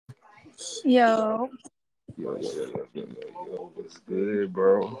Yo, Yo, what's good,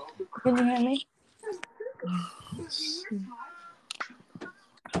 bro? can you hear me?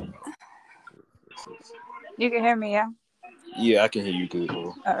 You can hear me, yeah? Yeah, I can hear you good,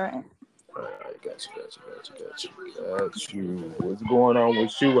 bro. All right. All right, got you. What's going on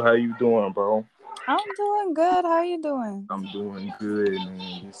with you? How you doing, bro? I'm doing good. How you doing? I'm doing good,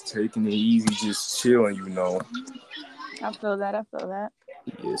 man. Just taking it easy, just chilling. I feel that. I feel that.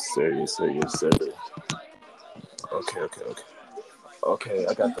 Yes, sir. Yes, sir. Yes, sir. Okay. Okay,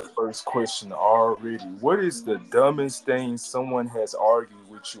 I got the first question already. What is the dumbest thing someone has argued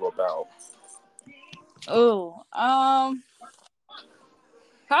with you about? Oh,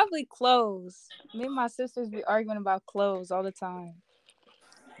 probably clothes. Me and my sisters be arguing about clothes all the time.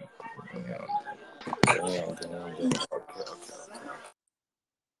 Damn. Okay.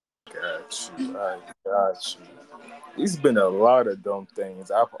 I got you. It's been a lot of dumb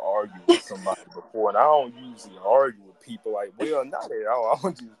things. I've argued with somebody before, and I don't usually argue with people like, well, not at all. I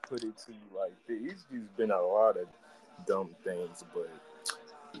don't just put it to you like this. It's just been a lot of dumb things, but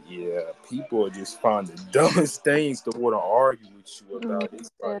yeah, people are just find the dumbest things to want to argue with you about.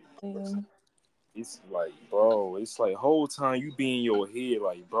 Literally. It's like, bro, it's like whole time you be in your head,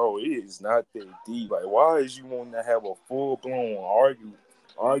 like, bro, it is not that deep. Like, why is you wanting to have a full blown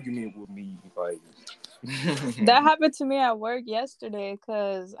argument with me? Like, That happened to me at work yesterday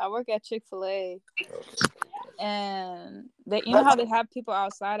because I work at Chick-fil-A. And you know how they have people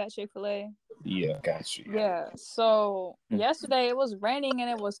outside at Chick-fil-A? yeah, got you. Yeah. So yesterday it was raining and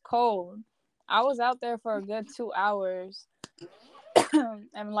it was cold. I was out there for a good 2 hours.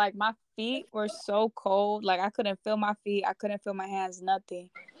 And like my feet were so cold. Like I couldn't feel my feet. I couldn't feel my hands, nothing.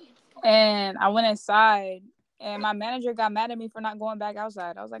 And I went inside and my manager got mad at me for not going back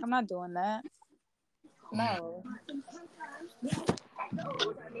outside. I was like, I'm not doing that. No.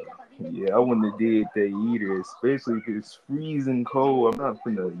 Yeah, I wouldn't have did that either, especially if it's freezing cold. I'm not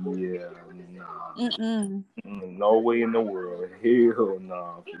finna. Yeah, nah, Mm-mm. no way in the world. Hell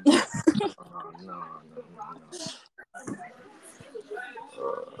nah. Nah.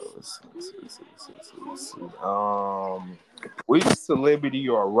 Let's see. Which celebrity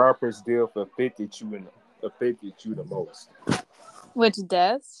or rapper's death affected you the most? Which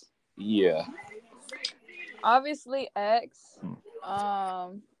deaths? Yeah. Obviously X. I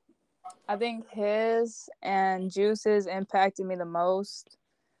think his and Juice's impacted me the most.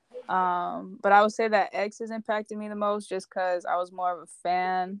 But I would say that X has impacted me the most just because I was more of a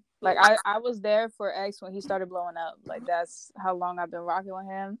fan. Like I was there for X when he started blowing up. Like that's how long I've been rocking with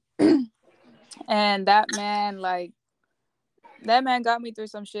him. And that man got me through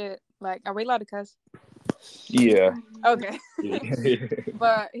some shit. Like, are we allowed to cuss? Yeah. Okay. Yeah.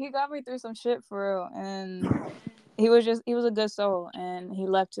 But he got me through some shit for real. And he was a good soul and he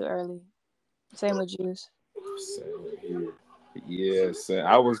left too early. Same with Juice. Same here. Yes, and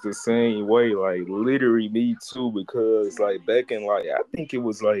I was the same way, like literally me too, because like back in like I think it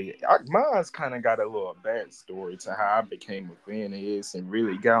was like mine's kind of got a little backstory to how I became a fan of his and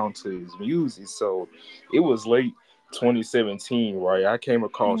really got into his music. So it was late 2017, right? I came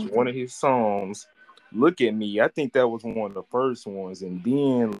across one of his songs, "Look at Me." I think that was one of the first ones, and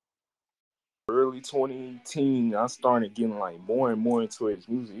then early 2018, I started getting like more and more into his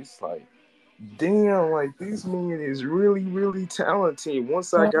music. It's like damn, like this man is really, really talented.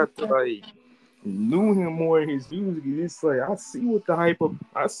 Once I got to like knew him more in his music, it's like I see what the hype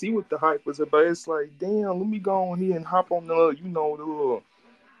was about. It's like, damn, let me go on here and hop on the little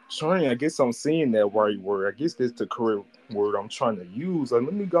train. I guess I'm saying that right word. I guess that's the correct word I'm trying to use. Like,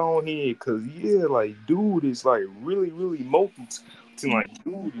 let me go on here, cause yeah, like dude is like really, really multi like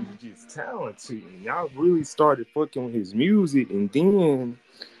dude is just talented. And I really started fucking with his music and then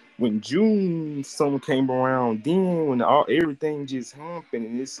when June something came around, then when everything just happened,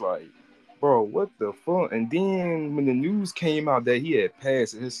 and it's like, bro, what the fuck? And then when the news came out that he had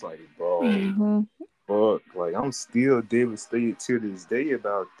passed, it's like, bro, Mm-hmm. fuck, like I'm still devastated to this day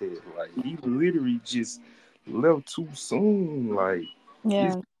about that. Like he literally just left too soon. Like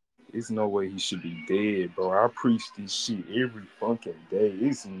it's, Yeah. it's no way he should be dead, bro. I preach this shit every fucking day.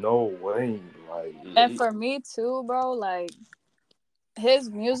 It's no way, like. And for me too, bro, like his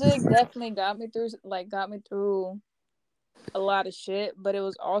music definitely got me through a lot of shit, but it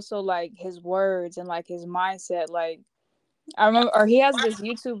was also like his words and like his mindset. Like I remember, or he has this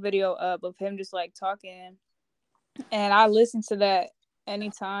YouTube video up of him just like talking, and I listen to that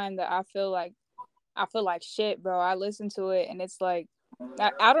anytime that I feel like shit, bro. I listen to it, and it's like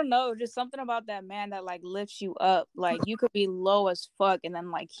I don't know, just something about that man that like lifts you up. Like you could be low as fuck, and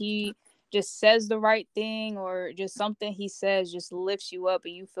then like he just says the right thing, or just something he says just lifts you up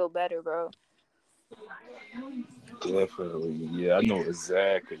and you feel better, bro. Definitely, yeah, I know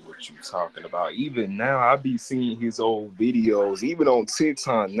exactly what you're talking about. Even now, I be seeing his old videos, even on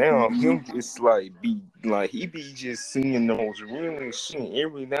TikTok now. Mm-hmm. Him just like be like he be just singing the most real shit.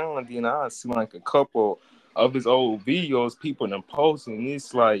 Every now and then, I see like a couple of his old videos, people them posting.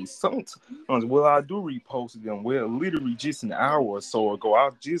 It's like sometimes, well, I do repost them. Well, literally just an hour or so ago, I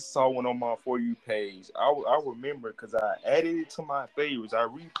just saw one on my For You page. I remember because I added it to my favorites. I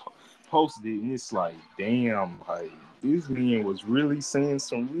posted it, and it's like, damn, like this man was really saying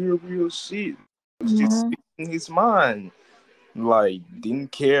some real shit. Was just Mm-hmm. speaking his mind. Like,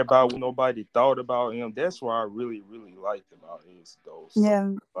 didn't care about what nobody thought about him. That's what I really liked about his though. So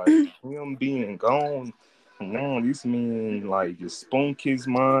Yeah. like him being gone, now this man like just spunk his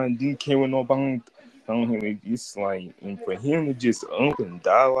mind, didn't care what nobody on him. It's like, and for him to just up and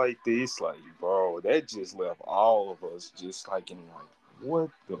die like this, like, bro, that just left all of us just like in like, what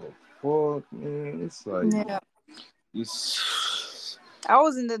the fuck, man? It's like Yeah. it's I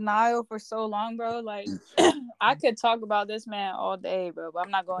was in denial for so long, bro. Like, I could talk about this man all day, bro, but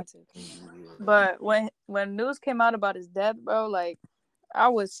I'm not going to. But when news came out about his death, bro, like, I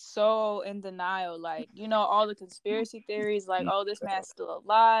was so in denial. Like, all the conspiracy theories, like, oh, this man's still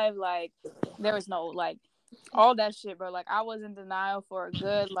alive. Like, there was no, like, all that shit, bro. Like, I was in denial for a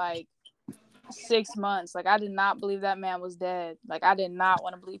good, like, 6 months. Like, I did not believe that man was dead. Like, I did not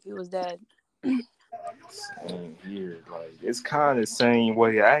want to believe he was dead. same here. Like, it's kind of the same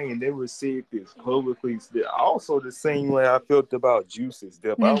way. I ain't never said this publicly. Also, the same way I felt about Juice's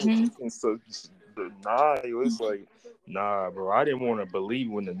death. I was Mm-hmm. in such denial. It's like, nah, bro. I didn't want to believe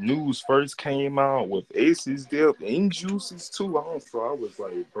when the news first came out with Ace's death and Juice's too. Also, I was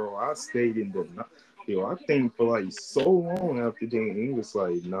like, bro, I stayed in denial. Yo, I think for like so long after that, it was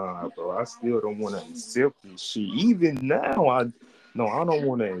like, nah, bro. I still don't want to accept this shit. Even now, I don't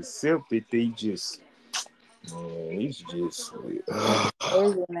want to accept it. They just, man, he's just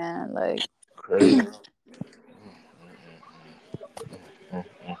Crazy, man. Like, crazy.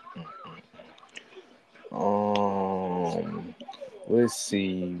 Um, let's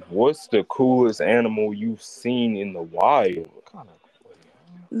see. What's the coolest animal you've seen in the wild? What kind of?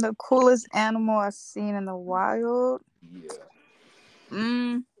 the coolest animal I've seen in the wild. Yeah.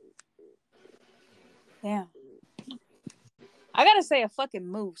 Mm, damn. I gotta say a fucking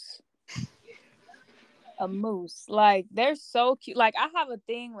moose. A moose. Like, they're so cute. Like, I have a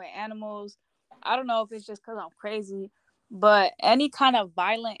thing with animals. I don't know if it's just because I'm crazy, but any kind of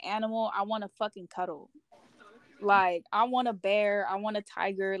violent animal, I want to fucking cuddle. Like, I want a bear, I want a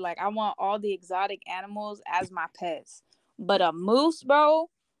tiger, like, I want all the exotic animals as my pets. But a moose, bro,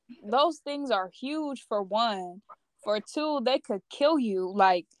 those things are huge for one. For two, they could kill you.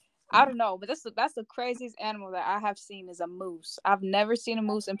 Like, I don't know, but that's the craziest animal that I have seen is a moose. I've never seen a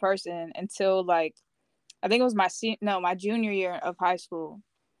moose in person until, like, I think it was my junior year of high school.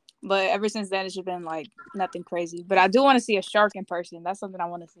 But ever since then, it's just been like nothing crazy. But I do want to see a shark in person. That's something I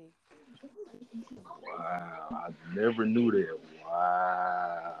want to see. Wow. I never knew that.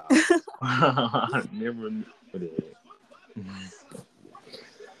 Wow. I never knew that.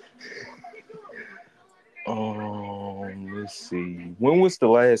 Let's see. When was the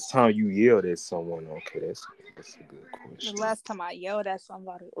last time you yelled at someone? Okay, that's a good The question. last time I yelled at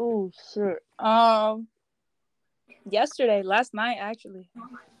somebody, oh shit. Yesterday, last night actually.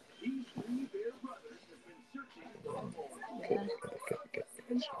 Okay, Yeah. okay, okay.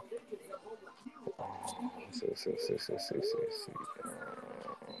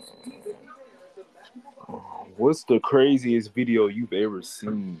 What's the craziest video you've ever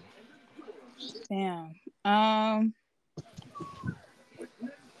seen? Damn.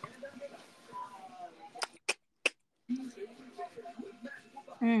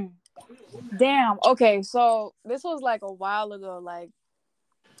 Hmm. Damn. Okay, so this was like a while ago. Like,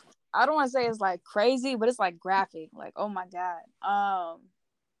 I don't want to say it's like crazy, but it's like graphic. Like, oh my god.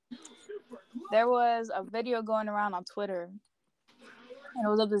 There was a video going around on Twitter, and it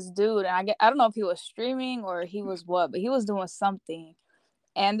was of this dude, and I don't know if he was streaming or he was what, but he was doing something,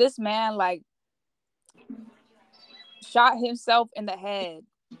 and this man like shot himself in the head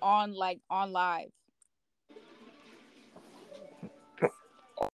on live.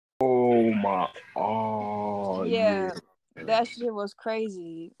 Oh my! Oh yeah. Yeah, that shit was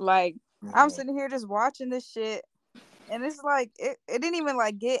crazy. Like, I'm sitting here just watching this shit, and it's like it didn't even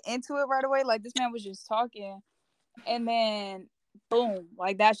like get into it right away. Like, this man was just talking, and then boom,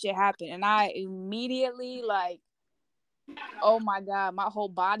 like that shit happened, and I immediately like, oh my god, my whole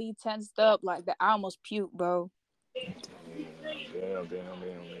body tensed up like that. I almost puked, bro. Damn, damn, damn, damn,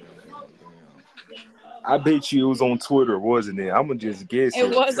 damn. I bet you it was on Twitter, wasn't it? I'm gonna just guess It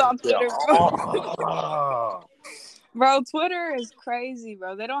it. was on Twitter, bro. Oh, Bro, Twitter is crazy,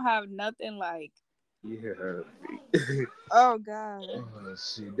 bro. They don't have nothing like. yeah. Oh God. Oh,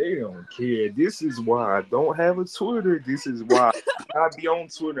 shit, they don't care. This is why I don't have a Twitter. This is why I be on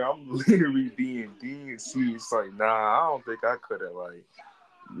Twitter. I'm literally being serious. Like, nah, I don't think I could have like.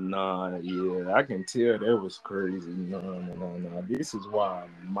 Nah, yeah, I can tell that was crazy. No. This is why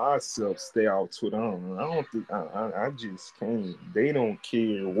myself stay out Twitter. I don't think I just can't. They don't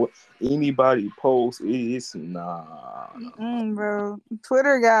care what anybody posts. It's nah. Bro.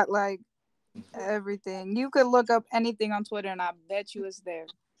 Twitter got like everything. You could look up anything on Twitter, and I bet you it's there.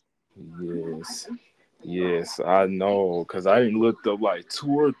 Yes. Yes, I know, cause I didn't looked up like two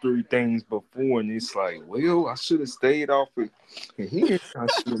or three things before, and it's like, well, I should have stayed off it. And here, I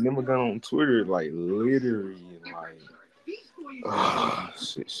should have never gone on Twitter, like literally, like,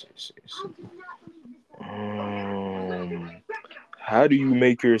 shit. Um, how do you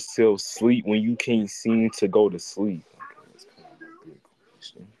make yourself sleep when you can't seem to go to sleep? Okay, that's kind of a big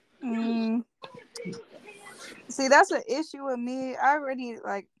question. Mm, see, that's an issue with me. I already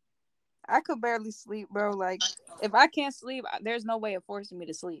like I could barely sleep, bro. Like if I can't sleep, there's no way of forcing me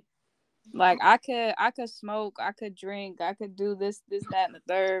to sleep. Like I could smoke, I could drink, I could do this, that, and the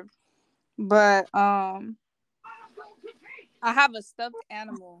third. But I have a stuffed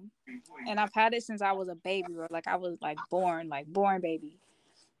animal, and I've had it since I was a baby, bro. Like I was like born baby,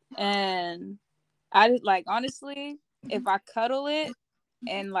 and I did like honestly, if I cuddle it,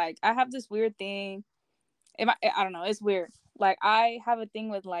 and like I have this weird thing. If I don't know, it's weird. Like I have a thing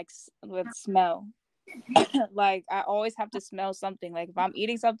with like with smell. Like I always have to smell something. Like if I'm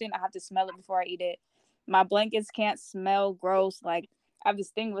eating something, I have to smell it before I eat it. My blankets can't smell gross. Like I have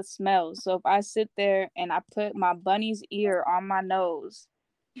this thing with smells. So if I sit there and I put my bunny's ear on my nose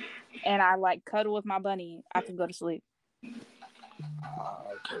and I like cuddle with my bunny, I can go to sleep.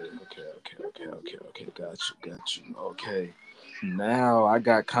 Okay. Got you. Okay. Now I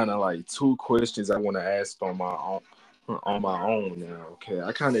got kind of like two questions I want to ask on my own now. Okay,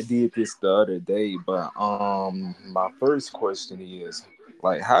 I kind of did this the other day, but my first question is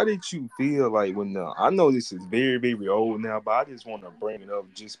like, how did you feel like when the I know this is very old now, but I just want to bring it up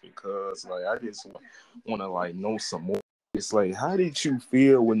just because like I just want to like know some more. It's like, how did you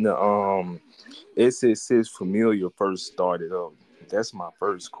feel when the SSS Familiar first started up? That's my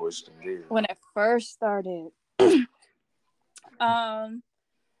first question there. When it first started, um,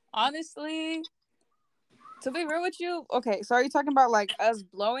 honestly, to be real with you, okay, so are you talking about like us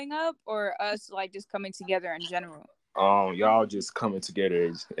blowing up or us like just coming together in general? Y'all just coming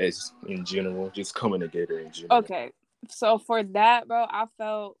together as in general, just coming together in general. Okay. So for that, bro, I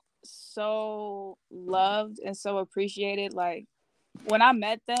felt so loved and so appreciated. Like when I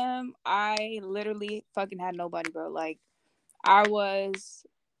met them, I literally fucking had nobody, bro. Like I was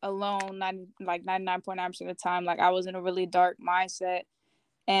alone 99.9% of the time. Like I was in a really dark mindset,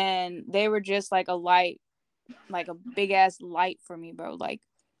 and they were just like a light, like a big ass light for me, bro. Like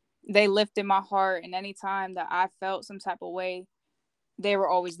they lifted my heart, and anytime that I felt some type of way, they were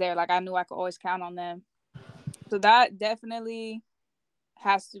always there. Like I knew I could always count on them. So that definitely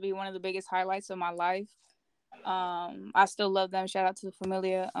has to be one of the biggest highlights of my life. I still love them. Shout out to the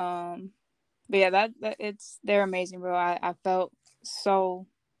Familia. But yeah, that they're amazing, bro. I felt so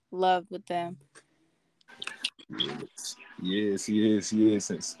loved with them. Yes.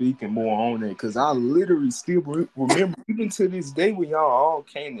 And speaking more on it, because I literally still remember, even to this day, when y'all all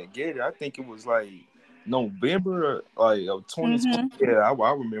came together. I think it was like November, like of 2020. Mm-hmm. Yeah,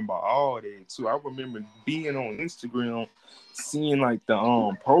 I remember all that too. I remember being on Instagram, seeing like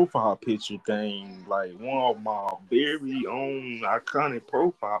the profile picture thing, like one of my very own iconic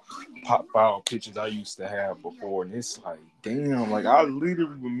profile pictures I used to have before, and it's like, damn, like I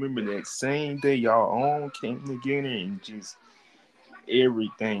literally remember that same day y'all all came together and just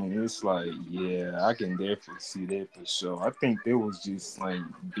everything. It's like, yeah, I can definitely see that for sure. I think there was just like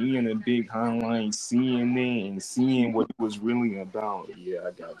being a big highlight, seeing it and seeing what it was really about. Yeah,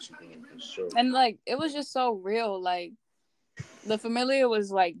 I got you, man, for sure. And like it was just so real. Like the Familia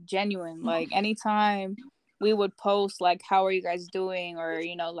was like genuine. Like anytime we would post like how are you guys doing, or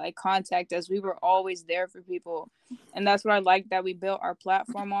like contact us, we were always there for people. And that's what I like that we built our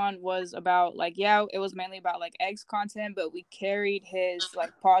platform on, was about like, yeah, it was mainly about like Eggs content, but we carried his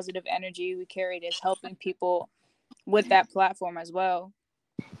like positive energy, we carried his helping people with that platform as well.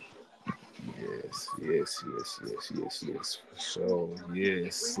 Yes. So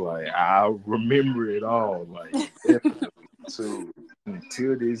yes, like I remember it all, like definitely too.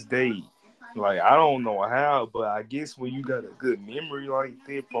 Until this day, Like I don't know how, but I guess when you got a good memory like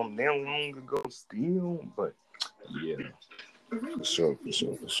that from that long ago, still. But yeah, for sure, for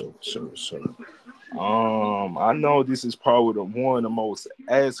sure, for sure, for sure, for sure. I know this is probably the one of the most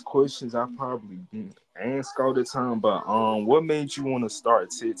asked questions I probably ask all the time, but what made you want to start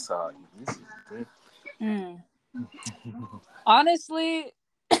TikTok? This is Mm. Honestly,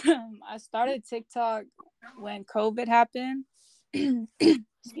 I started TikTok when COVID happened.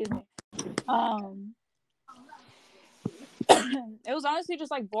 Excuse me. Um, it was honestly just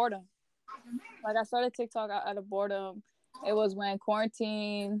like boredom. Like I started TikTok out of boredom. It was when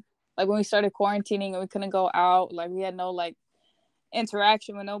quarantine, like when we started quarantining and we couldn't go out. Like we had no like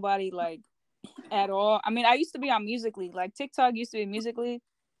interaction with nobody like at all. I mean, I used to be on Musically. Like TikTok used to be Musically,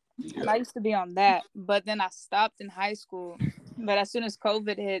 and I used to be on that. But then I stopped in high school. But as soon as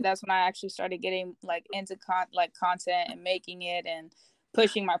COVID hit, that's when I actually started getting like into content and making it and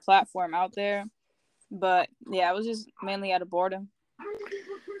pushing my platform out there. But yeah, it was just mainly out of boredom.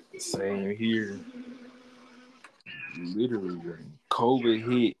 same here. Literally, when COVID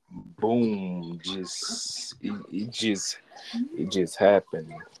hit, boom, it just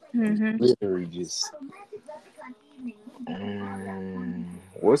happened. Mm-hmm. Literally, just.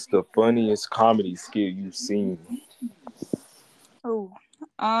 What's the funniest comedy skill you've seen? Oh,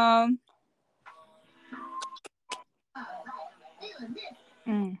 um,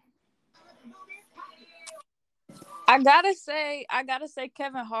 mm. I gotta say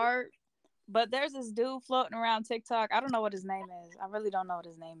Kevin Hart. But there's this dude floating around TikTok. I don't know what his name is. I really don't know what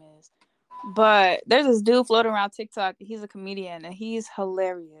his name is. But there's this dude floating around TikTok. He's a comedian and he's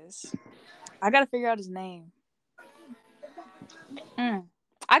hilarious. I gotta figure out his name. Mm.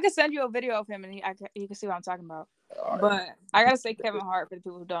 I could send you a video of him and you can see what I'm talking about. All right, But I gotta say Kevin Hart for the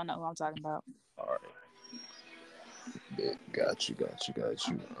people who don't know who I'm talking about. all right. Yeah, got you, got you, got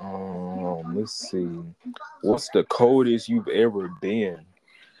you. Let's see. What's the coldest you've ever been?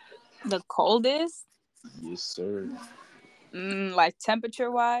 The coldest, Yes, sir. like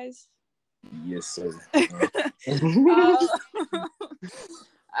temperature wise. Yes, sir. uh,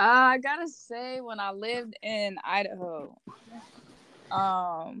 I gotta say, when I lived in Idaho,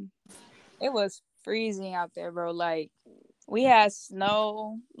 um, it was freezing out there, bro. Like we had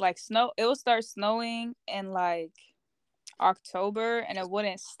snow, like snow. It would start snowing in like October, and it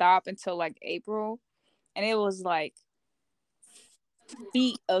wouldn't stop until like April, and it was like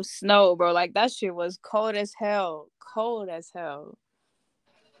feet of snow, bro. Like that shit was cold as hell, cold as hell.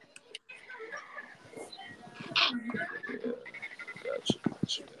 Got you,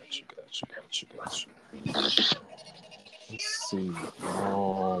 got you, got you, got you, got you, got you. Let's see.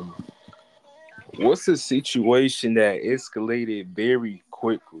 What's a situation that escalated very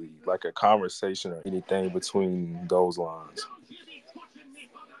quickly, like a conversation or anything between those lines?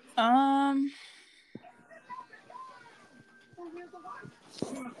 Um,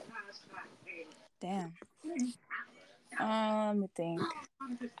 damn. Let me think.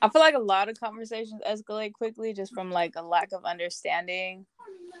 I feel like a lot of conversations escalate quickly just from like a lack of understanding.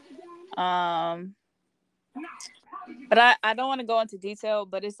 Um, but I don't want to go into detail,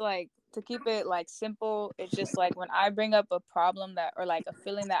 but it's like to keep it like simple, it's just like when I bring up a problem that or like a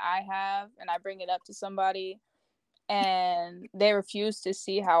feeling that I have and I bring it up to somebody and they refuse to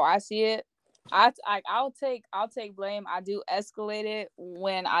see how I see it. I'll take blame. I do escalate it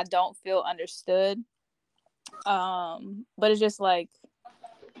when I don't feel understood. But it's just like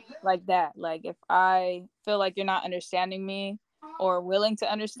that. Like if I feel like you're not understanding me or willing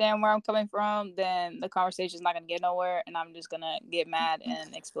to understand where I'm coming from, then the conversation is not gonna get nowhere, and I'm just gonna get mad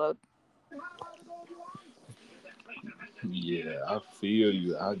and explode. Yeah, I feel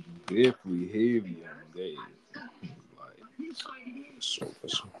you. I definitely hear you on that. Like, for sure, for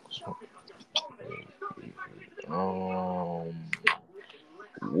sure.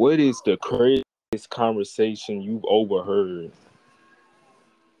 What is the craziest conversation you've overheard?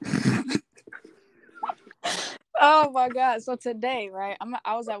 Oh my god! So today, right?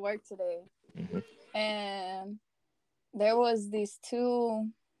 I was at work today, Mm-hmm. and there was these two,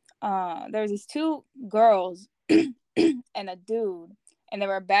 there was these two girls and a dude, and they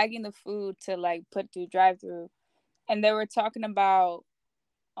were bagging the food to like put through drive-through, and they were talking about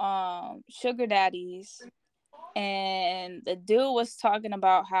sugar daddies, and the dude was talking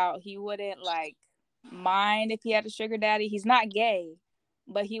about how he wouldn't like mind if he had a sugar daddy. He's not gay,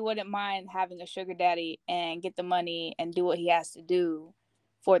 but he wouldn't mind having a sugar daddy and get the money and do what he has to do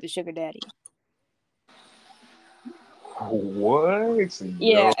for the sugar daddy. What?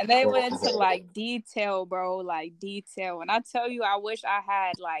 Yeah, Yo. and they went into like detail, bro, like detail. And I tell you, I wish I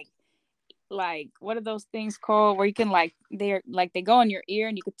had like, what are those things called where you can like they go in your ear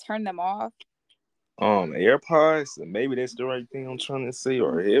and you could turn them off. AirPods. Maybe that's the right thing I'm trying to say,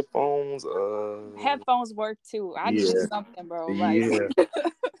 or headphones. Headphones work too. I need Yeah, something, bro. Like, yeah,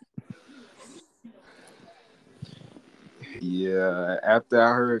 yeah. After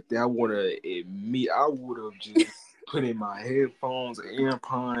I heard that, I wanna admit I would have just put in my headphones,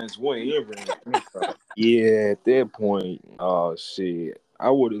 AirPods, whatever. Yeah, at that point, oh shit. I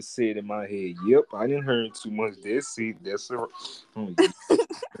would have said in my head, "Yep, I didn't heard too much. That's it. That's a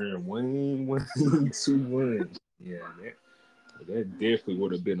one, too much." Yeah, that definitely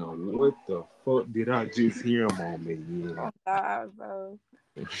would have been a what the fuck did I just hear moment? oh God, bro.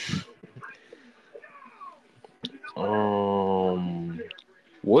 Yeah. Um,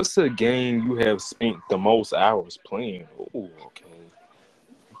 what's a game you have spent the most hours playing? Oh, okay.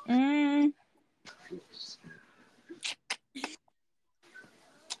 Mm.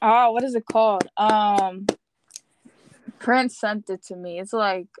 Oh, what is it called? Prince sent it to me. It's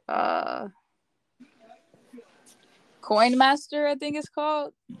like Coin Master, I think it's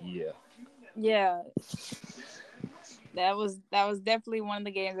called. Yeah. Yeah, that was definitely one of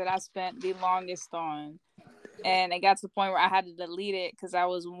the games that I spent the longest on, and it got to the point where I had to delete it because I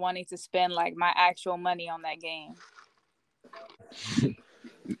was wanting to spend like my actual money on that game.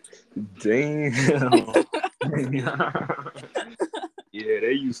 Damn. Yeah,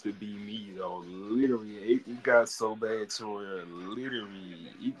 that used to be me though. Literally, it got so bad to where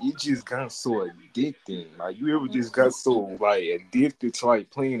literally it just got so addicting. Like you ever just got so like addicted to like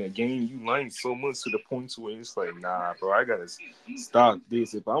playing a game you like so much to the point to where it's like, nah, bro, I gotta stop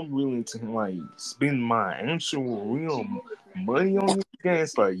this. If I'm willing to like spend my actual real money on this game,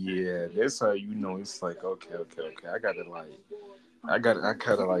 it's like, yeah, that's how you know it's like, okay, I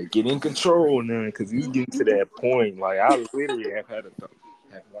gotta like get in control now because it's getting to that point. Like I literally have had to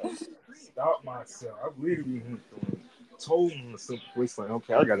have like stop myself. I literally told myself, it's like,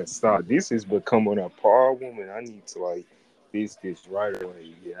 okay, I gotta stop. This is becoming a problem, and I need to like this right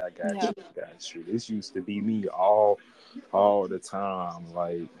away. Yeah, I Yeah. got you. This used to be me all the time.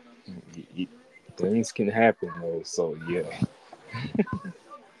 Like it, things can happen though. So yeah.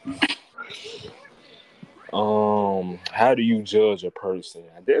 How do you judge a person?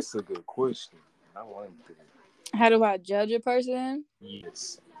 That's a good question. I like that. How do I judge a person?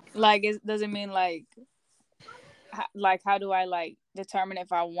 Yes. Like, does it mean like how do I like determine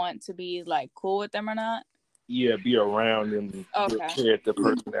if I want to be like cool with them or not? Yeah, be around them, their Okay. character,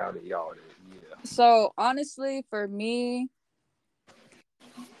 personality, all that. Yeah. So honestly, for me,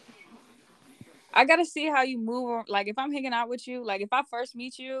 I gotta see how you move. Like, if I'm hanging out with you, like if I first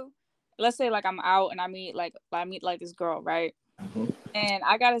meet you, let's say like I'm out and I meet like this girl, right? Mhm. And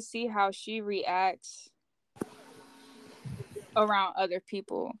I gotta see how she reacts around other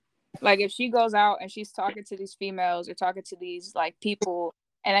people. Like if she goes out and she's talking to these females or talking to these like people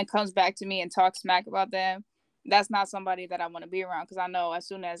and then comes back to me and talks smack about them, that's not somebody that I want to be around because I know as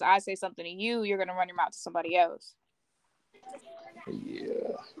soon as I say something to you, you're gonna run your mouth to somebody else.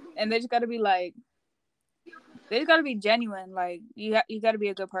 Yeah. And they just gotta be genuine. Like you gotta be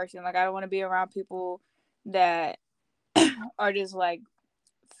a good person. Like I don't want to be around people that are just like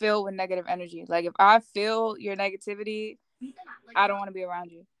filled with negative energy. Like if I feel your negativity, I don't want to be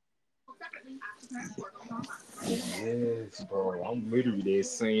around you. Yes, bro. I'm literally that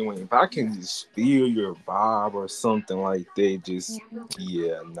same way. If I can just feel your vibe or something like that, just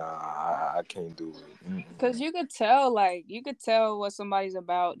yeah, nah, I can't do it. Cause Mm-mm. you could tell what somebody's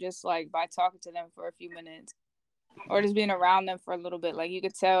about just like by talking to them for a few minutes or just being around them for a little bit. Like you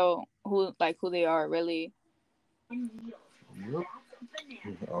could tell who they are really. Yep.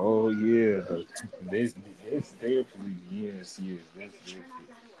 Oh yeah, this definitely yes, that's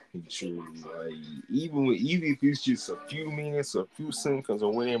definitely true. Like even if it's just a few minutes, a few seconds,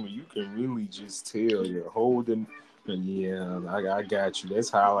 or whatever, you can really just tell you're holding. Yeah, I got you.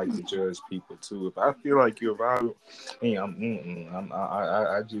 That's how I like to judge people too. If I feel like you're around, hey,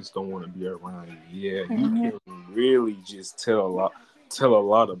 I just don't want to be around you. Yeah, you Hmm. can really just tell a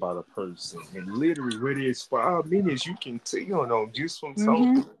lot about a person. And literally, whether it's 5 minutes, you can tell them just from Hmm.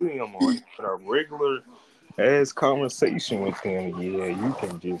 talking to them or having a regular ass conversation with them. Yeah, you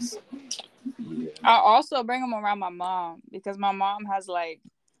can just, yeah. I also bring them around my mom because my mom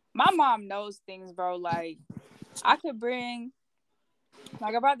knows things, bro. Like I could bring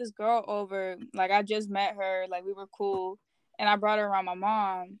like I brought this girl over, like I just met her, like we were cool, and I brought her around my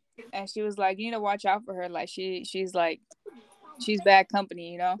mom, and she was like, you need to watch out for her, like she's bad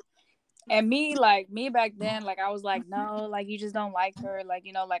company, you know. And me back then, like I was like, no, like you just don't like her, like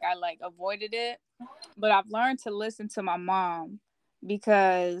like I like avoided it. But I've learned to listen to my mom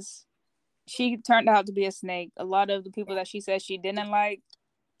because she turned out to be a snake. A lot of the people that she said she didn't like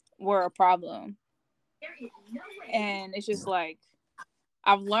were a problem. And it's just like,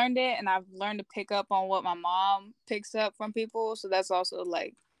 I've learned it, and I've learned to pick up on what my mom picks up from people. So that's also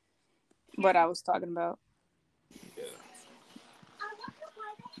like what I was talking about. Yeah.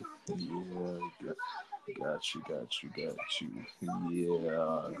 Yeah, got you.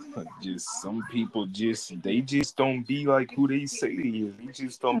 Yeah, just some people just don't be like who they say they is. They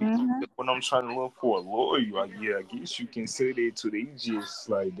just don't be Mm-hmm. what I'm trying to look for a lawyer. Like, yeah, I guess you can say that too. They just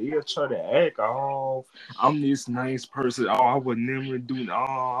like they'll try to act, oh, I'm this nice person. Oh, I would never do. Oh,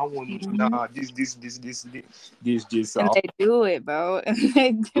 I wouldn't. Mm-hmm. Nah, this just And all. they do it, bro. And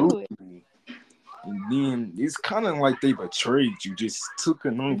they do it. And then it's kind of like they betrayed you, just took a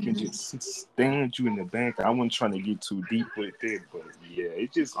knife and Mm-hmm. just stabbed you in the back. I wasn't trying to get too deep with it, but yeah,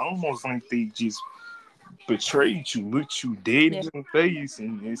 it's just almost like they just betrayed you, looked you dead Yeah. in the face,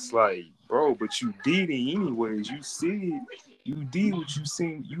 and it's like, bro, but you did it anyways. You said you did what you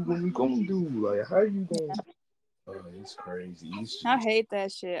said you weren't gonna do. Like, how you gonna? Oh, it's crazy. It's I just hate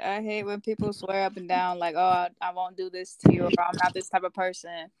that shit. I hate when people swear up and down like, "Oh, I won't do this to you," or "I'm not this type of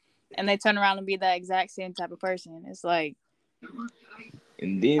person," and they turn around and be that exact same type of person. It's like,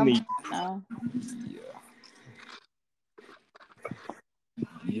 and then come they, on now. yeah.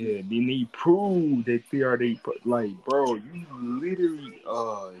 Yeah, then they prove that they are like, bro, you literally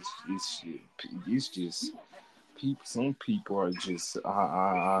it's just people. Some people are just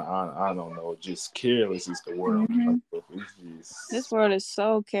I don't know, just careless is the word. Mm-hmm. It's This just world is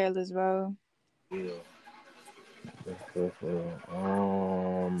so careless, bro. yeah.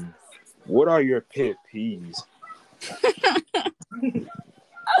 What are your pet peeves?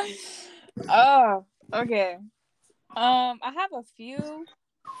 Oh, okay. I have a few.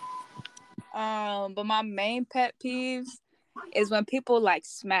 But my main pet peeves is when people like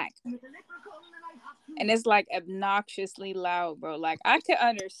smack, and it's like obnoxiously loud, bro. Like I could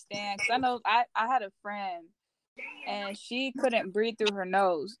understand, because I know I had a friend, and she couldn't breathe through her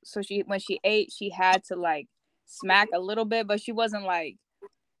nose, so she when she ate she had to like smack a little bit, but she wasn't like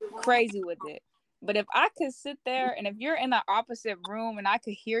crazy with it. But if I could sit there, and if you're in the opposite room and I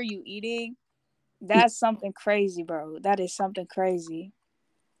could hear you eating, that's something crazy, bro. That is something crazy.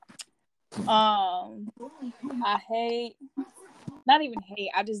 I hate, not even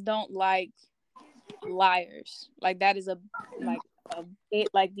hate, I just don't like liars. Like that is like a bit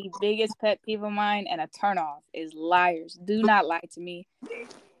like the biggest pet peeve of mine, and a turn off is liars. Do not lie to me.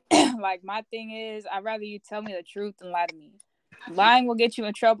 Like my thing is, I'd rather you tell me the truth than lie to me. Lying will get you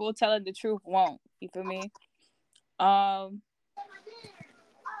in trouble, telling the truth won't. You feel me? Um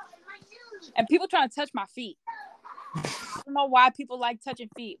and people trying to touch my feet. I don't know why people like touching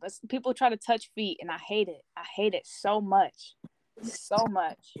feet, but people try to touch feet, and I hate it. I hate it so much. So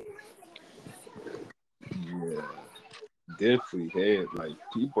much. Yeah, definitely had like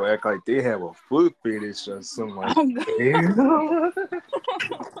people act like they have a foot fetish or something like that.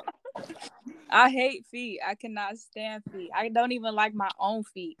 I hate feet. I cannot stand feet. I don't even like my own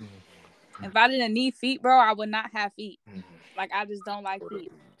feet. If I didn't need feet, bro, I would not have feet. Like I just don't like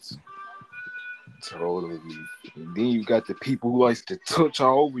feet. Totally. And then you got the people who likes to touch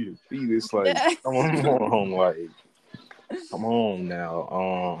all over your feet. It's like, come on, like, come on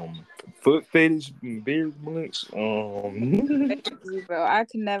now. Foot fetish, very much. Crazy, bro. I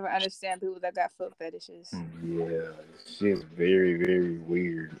can never understand people that got foot fetishes. Yeah, it's just very, very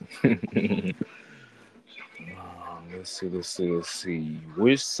weird. Let's see.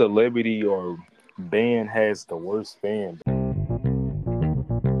 Which celebrity or band has the worst fan base?